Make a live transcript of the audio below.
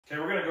Okay,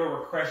 we're going to go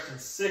over question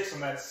 6 on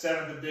that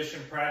 7th edition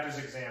practice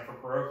exam for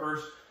brokers.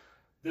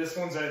 This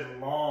one's a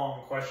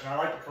long question. I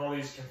like to call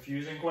these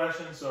confusing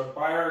questions. So a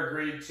buyer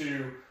agreed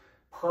to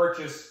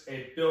purchase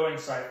a building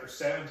site for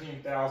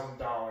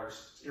 $17,000.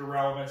 It's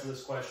irrelevant to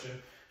this question.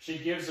 She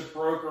gives the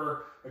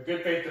broker a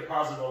good faith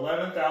deposit of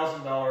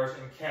 $11,000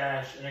 in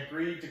cash and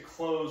agreed to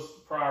close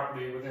the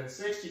property within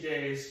 60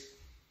 days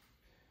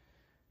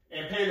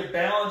and pay the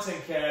balance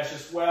in cash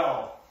as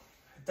well.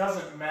 It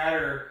doesn't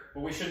matter, but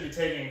we shouldn't be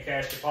taking a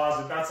cash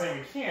deposit. Not saying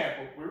we can't,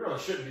 but we really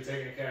shouldn't be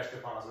taking a cash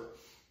deposit.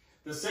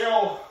 The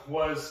sale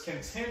was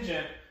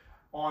contingent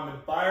on the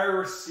buyer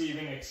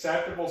receiving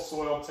acceptable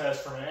soil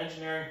tests from an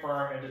engineering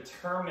firm and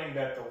determining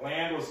that the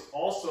land was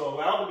also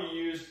allowed to be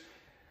used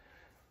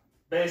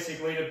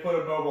basically to put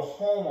a mobile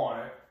home on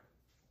it.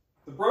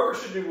 The broker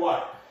should do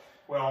what?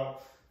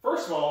 Well,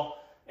 first of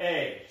all,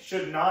 A,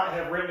 should not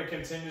have written a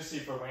contingency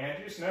for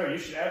land use. No, you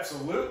should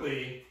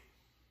absolutely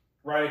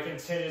write a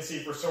contingency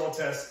for soil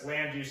tests,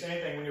 land use,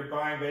 anything. When you're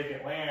buying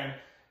vacant land,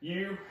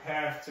 you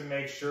have to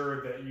make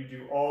sure that you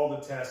do all the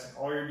tests and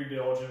all your due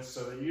diligence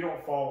so that you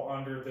don't fall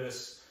under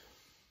this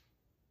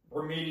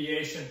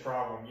remediation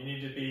problem.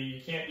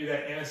 You can't do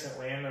that innocent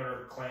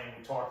landowner claim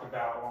we talked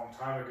about a long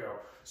time ago.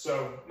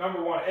 So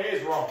number one, A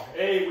is wrong.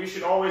 A, we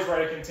should always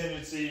write a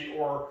contingency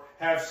or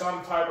have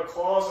some type of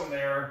clause in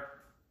there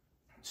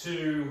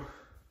to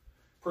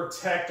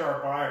protect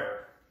our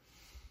buyer.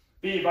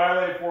 B,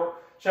 violated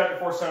Chapter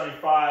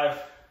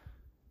 475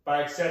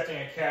 by accepting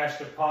a cash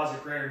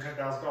deposit greater than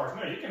 $10,000.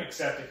 No, you can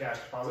accept a cash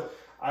deposit.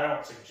 I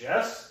don't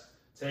suggest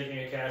taking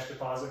a cash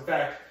deposit. In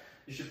fact,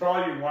 you should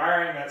probably be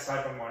wiring that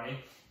type of money.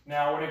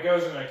 Now, when it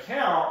goes in an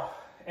account,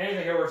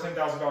 anything over $10,000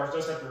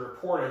 does have to be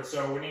reported,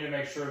 so we need to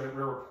make sure that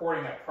we're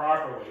reporting that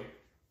properly.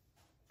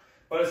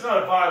 But it's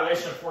not a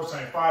violation of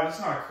 475. It's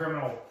not a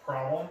criminal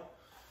problem.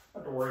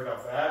 Don't have to worry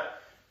about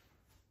that.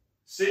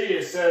 C,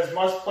 it says,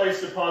 must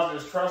place deposit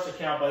in his trust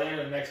account by the end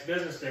of the next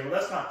business day. Well,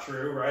 that's not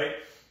true, right?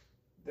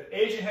 The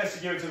agent has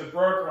to give it to the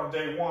broker on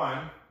day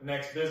 1, the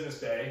next business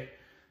day.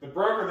 The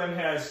broker then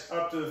has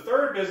up to the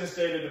 3rd business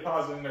day to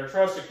deposit in their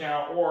trust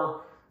account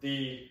or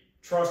the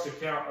trust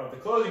account of the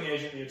closing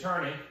agent, the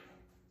attorney.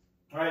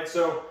 All right,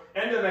 so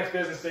end of the next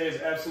business day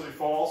is absolutely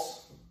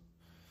false.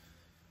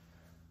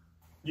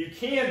 You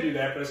can do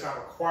that, but it's not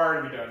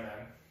required to be done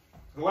then.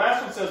 The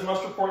last one says,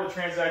 must report the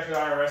transaction to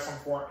the IRS on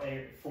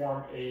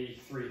Form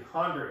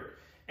A300.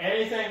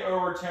 Anything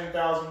over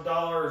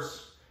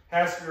 $10,000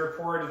 has to be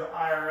reported to the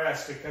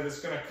IRS because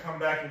it's going to come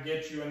back and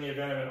get you in the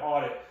event of an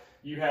audit.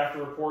 You have to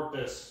report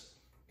this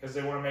because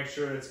they want to make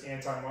sure that it's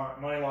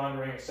anti-money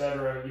laundering,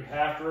 etc. You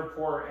have to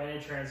report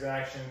any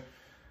transaction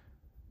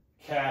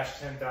cash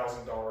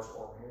 $10,000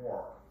 or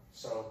more.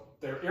 So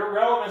the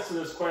irrelevance to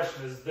this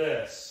question is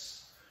this.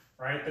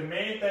 Right? The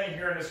main thing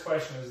here in this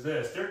question is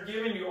this. They're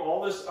giving you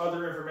all this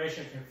other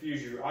information to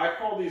confuse you. I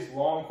call these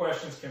long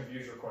questions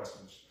confuser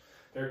questions.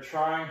 They're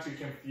trying to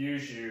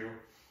confuse you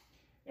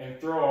and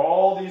throw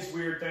all these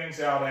weird things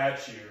out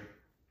at you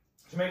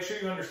to make sure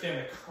you understand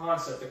the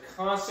concept. The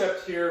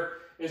concept here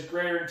is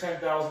greater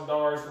than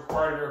 $10,000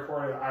 required to be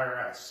reported to the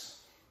IRS.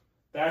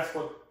 That's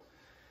what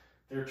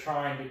they're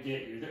trying to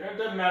get you. It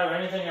doesn't matter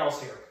anything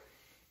else here.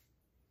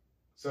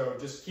 So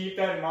just keep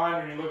that in mind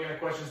when you're looking at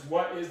questions.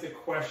 What is the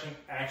question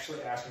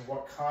actually asking?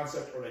 What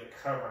concept are they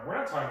covering? We're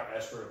not talking about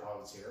escrow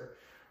deposits here.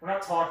 We're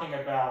not talking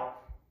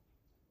about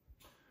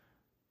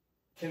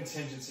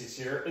contingencies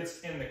here.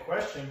 It's in the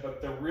question,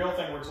 but the real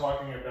thing we're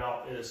talking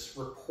about is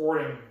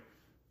reporting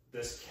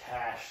this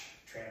cash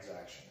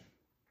transaction.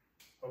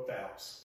 Hope that helps.